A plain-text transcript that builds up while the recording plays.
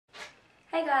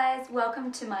Hey guys,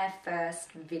 welcome to my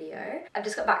first video. I've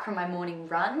just got back from my morning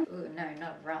run. Ooh, no,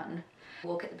 not a run.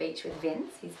 Walk at the beach with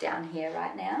Vince. He's down here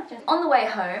right now. On the way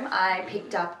home, I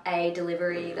picked up a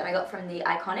delivery that I got from the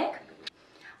Iconic.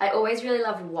 I always really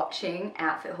love watching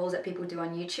outfit hauls that people do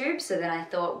on YouTube, so then I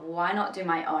thought, why not do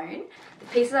my own? The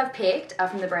pieces I've picked are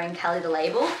from the brand Calli the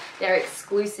label. They're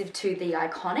exclusive to the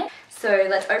Iconic. So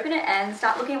let's open it and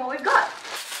start looking at what we've got.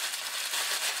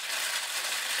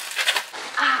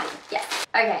 Yes.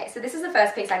 Okay, so this is the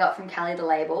first piece I got from Calli the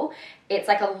label. It's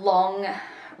like a long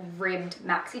ribbed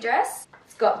maxi dress.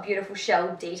 It's got beautiful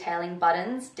shell detailing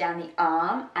buttons down the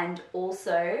arm and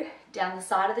also down the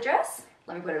side of the dress.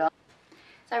 Let me put it on.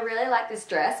 So I really like this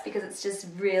dress because it's just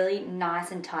really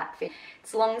nice and tight fit.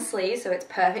 It's long sleeves, so it's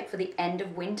perfect for the end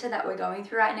of winter that we're going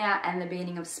through right now and the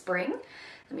beginning of spring.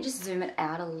 Let me just zoom it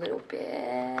out a little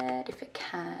bit if it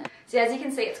can. So as you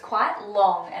can see, it's quite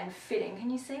long and fitting. Can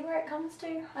you see where it comes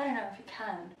to? I don't know if you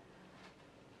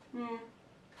can.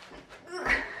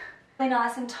 Really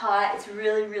nice and tight. It's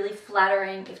really, really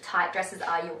flattering if tight dresses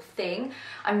are your thing.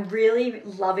 I'm really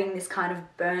loving this kind of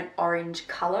burnt orange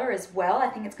color as well. I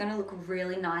think it's going to look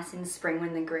really nice in spring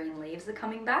when the green leaves are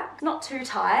coming back. It's not too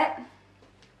tight.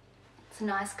 It's a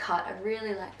nice cut. I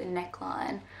really like the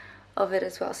neckline of it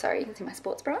as well. Sorry, you can see my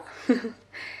sports bra.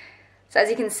 So as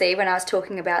you can see, when I was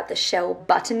talking about the shell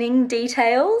buttoning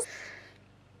details,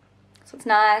 so it's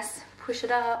nice. Push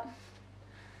it up.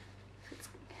 It's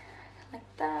like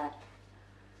that.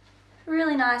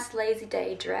 Really nice lazy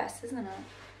day dress, isn't it?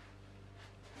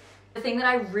 The thing that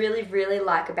I really, really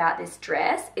like about this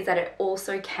dress is that it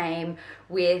also came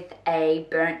with a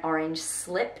burnt orange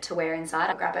slip to wear inside.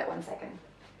 I'll grab it 1 second.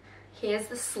 Here's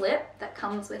the slip that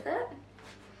comes with it.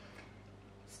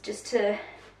 It's just to,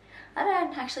 I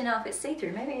don't actually know if it's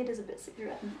see-through. Maybe it is a bit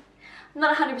see-through. I'm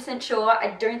not 100% sure.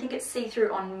 I don't think it's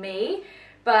see-through on me.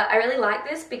 But I really like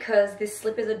this because this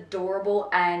slip is adorable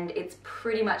and it's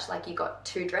pretty much like you got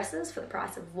 2 dresses for the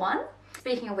price of 1.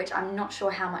 Speaking of which, I'm not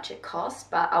sure how much it costs,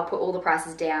 but I'll put all the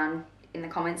prices down in the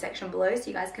comment section below so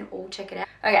you guys can all check it out.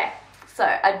 Okay, so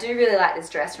I do really like this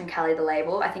dress from Calli the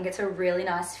label. I think it's a really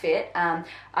nice fit.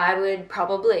 I would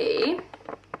probably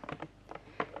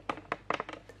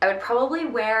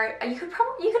wear it. You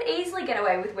could easily get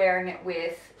away with wearing it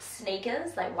with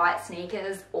sneakers, like white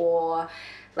sneakers, or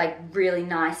like really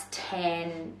nice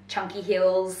tan chunky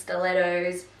heels,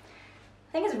 stilettos.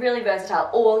 I think it's really versatile,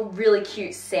 or really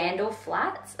cute sandal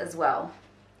flats as well.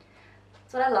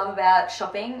 So what I love about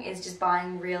shopping is just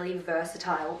buying really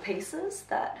versatile pieces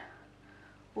that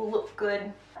will look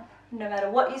good no matter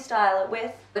what you style it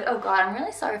with. But oh god, I'm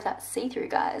really sorry if that's see-through,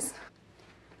 guys.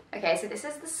 Okay, so this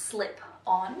is the slip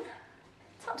on.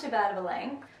 It's not too bad of a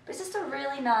length, but it's just a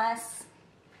really nice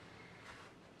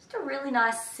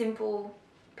simple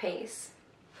piece.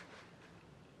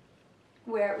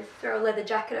 Wear it with, throw a leather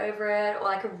jacket over it, or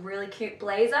like a really cute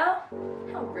blazer.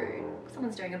 How rude.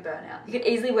 Someone's doing a burnout. You could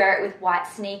easily wear it with white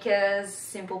sneakers,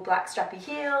 simple black strappy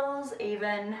heels,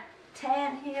 even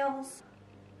tan heels.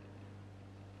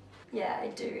 Yeah, I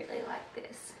do really like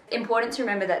this. Important to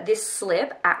remember that this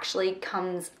slip actually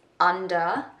comes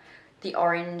under the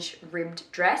orange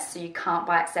ribbed dress, so you can't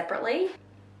buy it separately.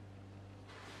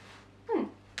 I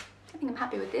think I'm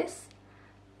happy with this.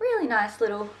 Really nice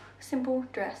little simple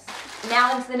dress.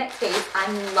 Now into the next piece.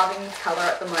 I'm loving this color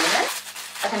at the moment.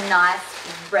 Like a nice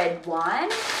red wine.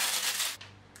 So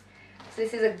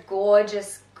this is a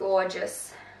gorgeous,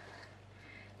 gorgeous,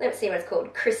 let's see what it's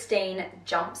called, Christine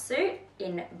jumpsuit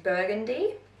in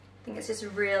burgundy. I think it's just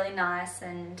really nice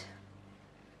and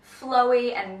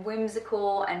flowy and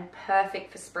whimsical and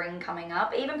perfect for spring coming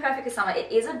up. Even perfect for summer.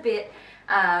 It is a bit,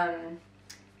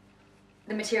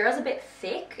 the material's a bit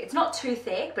thick. It's not too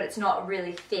thick, but it's not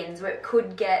really thin, so it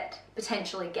could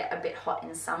potentially get a bit hot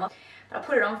in summer. But I'll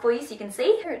put it on for you so you can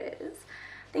see. Here it is.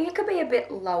 I think it could be a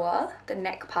bit lower, the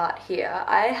neck part here.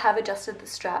 I have adjusted the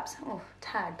straps. Oh,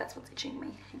 tag, that's what's itching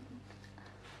me.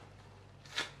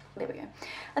 There we go.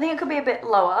 I think it could be a bit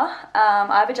lower.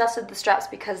 I've adjusted the straps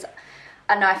because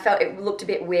I know I felt it looked a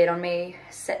bit weird on me,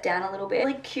 set down a little bit.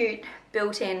 Really cute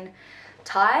built-in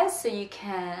ties, so you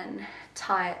can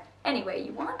tie it anywhere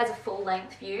you want. As a full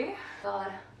length view.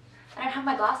 God, I don't have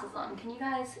my glasses on. Can you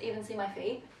guys even see my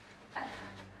feet?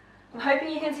 I'm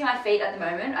hoping you can see my feet at the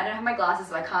moment. I don't have my glasses,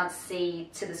 so I can't see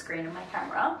to the screen of my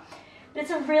camera. But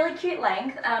it's a really cute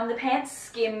length. The pants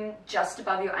skim just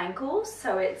above your ankles,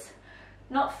 so it's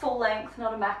not full length,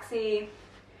 not a maxi.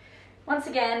 Once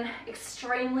again,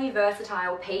 extremely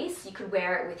versatile piece. You could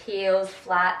wear it with heels,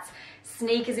 flats,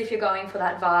 sneakers if you're going for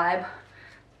that vibe.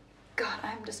 God,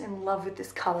 I'm just in love with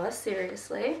this color,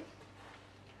 seriously.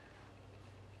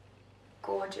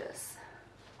 Gorgeous.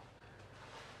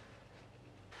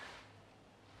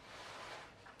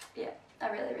 Yeah, I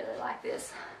really, really like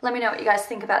this. Let me know what you guys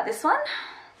think about this one.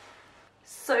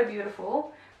 So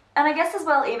beautiful. And I guess as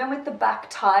well, even with the back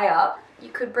tie-up, you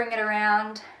could bring it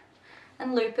around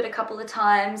and loop it a couple of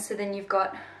times, so then you've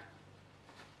got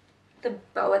the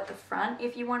bow at the front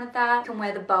if you wanted that. You can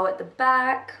wear the bow at the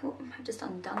back. Ooh, I've just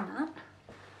undone that.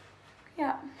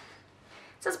 Yeah.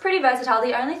 So it's pretty versatile.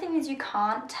 The only thing is you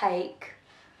can't take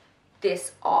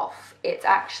this off. It's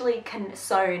actually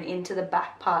sewn into the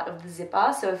back part of the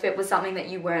zipper. So if it was something that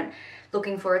you weren't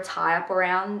looking for a tie-up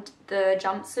around the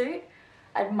jumpsuit,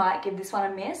 I might give this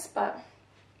one a miss, but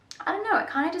I don't know, it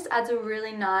kind of just adds a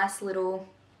really nice little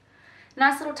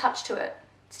touch to it.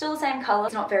 Still the same color,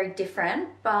 it's not very different,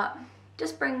 but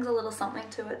just brings a little something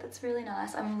to it that's really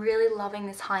nice. I'm really loving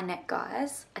this high neck,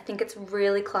 guys. I think it's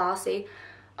really classy.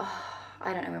 Oh,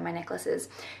 I don't know where my necklace is.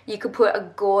 You could put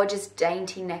a gorgeous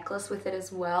dainty necklace with it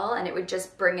as well, and it would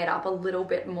just bring it up a little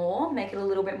bit more, make it a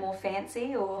little bit more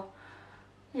fancy, or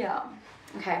yeah.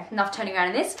 Okay, enough turning around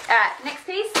in this. All right, next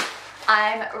piece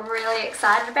I'm really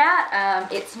excited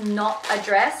about. It's not a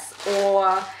dress or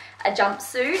a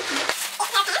jumpsuit.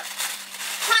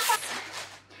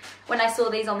 When I saw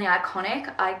these on the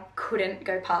Iconic, I couldn't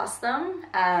go past them.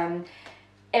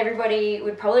 Everybody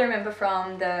would probably remember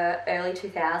from the early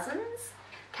 2000s.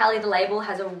 Calli the label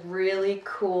has a really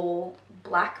cool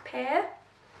black pair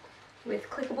with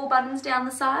clickable buttons down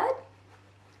the side.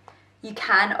 You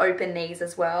can open these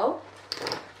as well.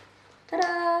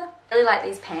 Ta-da! I really like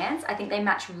these pants. I think they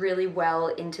match really well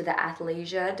into the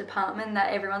athleisure department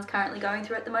that everyone's currently going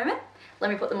through at the moment. Let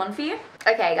me put them on for you.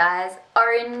 Okay guys,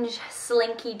 orange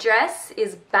slinky dress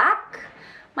is back.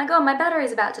 My God, my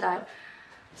battery's about to die.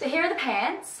 So here are the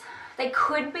pants. They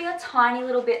could be a tiny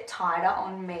little bit tighter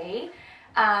on me.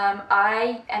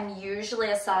 I am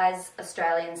usually a size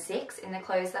Australian 6 in the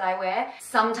clothes that I wear.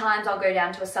 Sometimes I'll go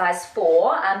down to a size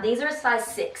 4. These are a size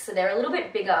 6, so they're a little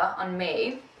bit bigger on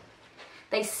me.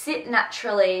 They sit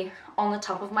naturally on the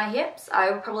top of my hips.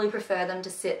 I would probably prefer them to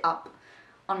sit up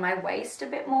on my waist a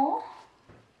bit more.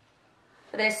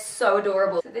 But they're so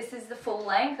adorable. So this is the full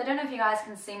length. I don't know if you guys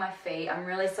can see my feet. I'm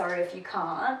really sorry if you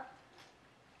can't.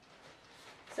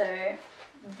 So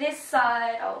this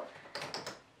side, I'll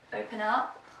open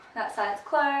up. That side's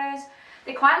closed.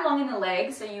 They're quite long in the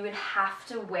legs, so you would have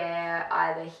to wear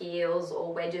either heels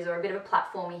or wedges or a bit of a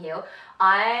platformy heel.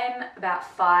 I'm about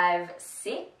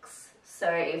 5'6", so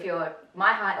if you're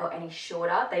my height or any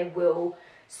shorter, they will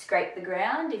scrape the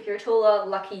ground. If you're taller,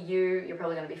 lucky you, you're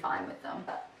probably going to be fine with them.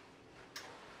 But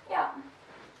yeah,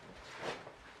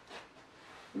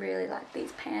 really like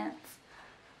these pants.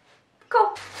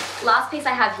 Cool. Last piece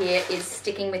I have here is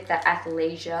sticking with the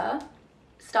athleisure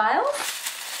style.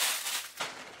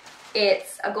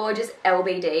 It's a gorgeous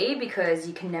LBD because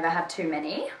you can never have too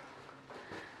many.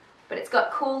 But it's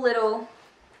got cool little,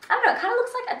 I don't know, it kind of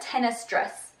looks like a tennis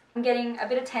dress. I'm getting a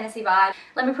bit of tennis-y vibe.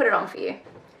 Let me put it on for you.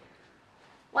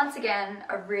 Once again,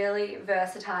 a really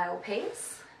versatile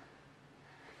piece.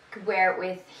 You could wear it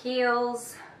with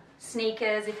heels,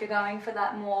 sneakers if you're going for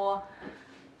that more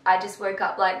I just woke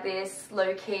up like this,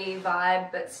 low-key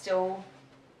vibe, but still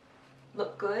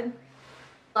look good.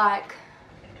 Like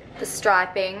the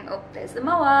striping, oh, there's the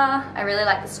moa. I really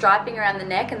like the striping around the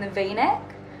neck and the V-neck.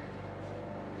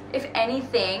 If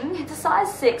anything, it's a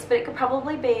size 6, but it could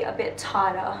probably be a bit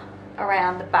tighter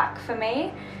around the back for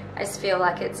me. I just feel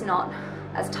like it's not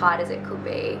as tight as it could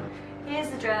be. Here's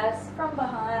the dress from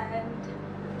behind.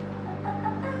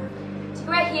 So you could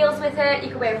wear heels with it,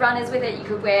 you could wear runners with it, you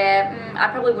could wear, I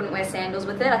probably wouldn't wear sandals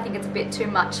with it. I think it's a bit too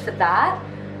much for that.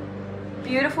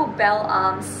 Beautiful bell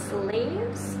arm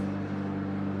sleeves.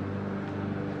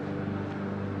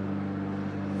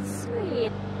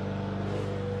 Sweet.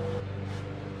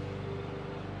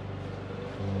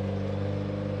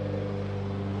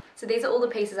 So these are all the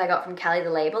pieces I got from Calli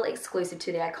the Label, exclusive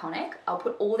to the Iconic. I'll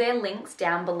put all their links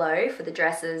down below for the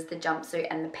dresses, the jumpsuit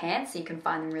and the pants so you can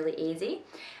find them really easy.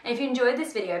 And if you enjoyed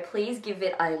this video, please give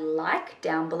it a like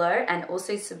down below and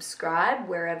also subscribe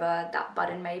wherever that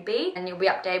button may be. And you'll be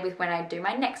updated with when I do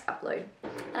my next upload.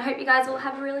 And I hope you guys all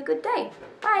have a really good day.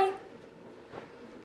 Bye!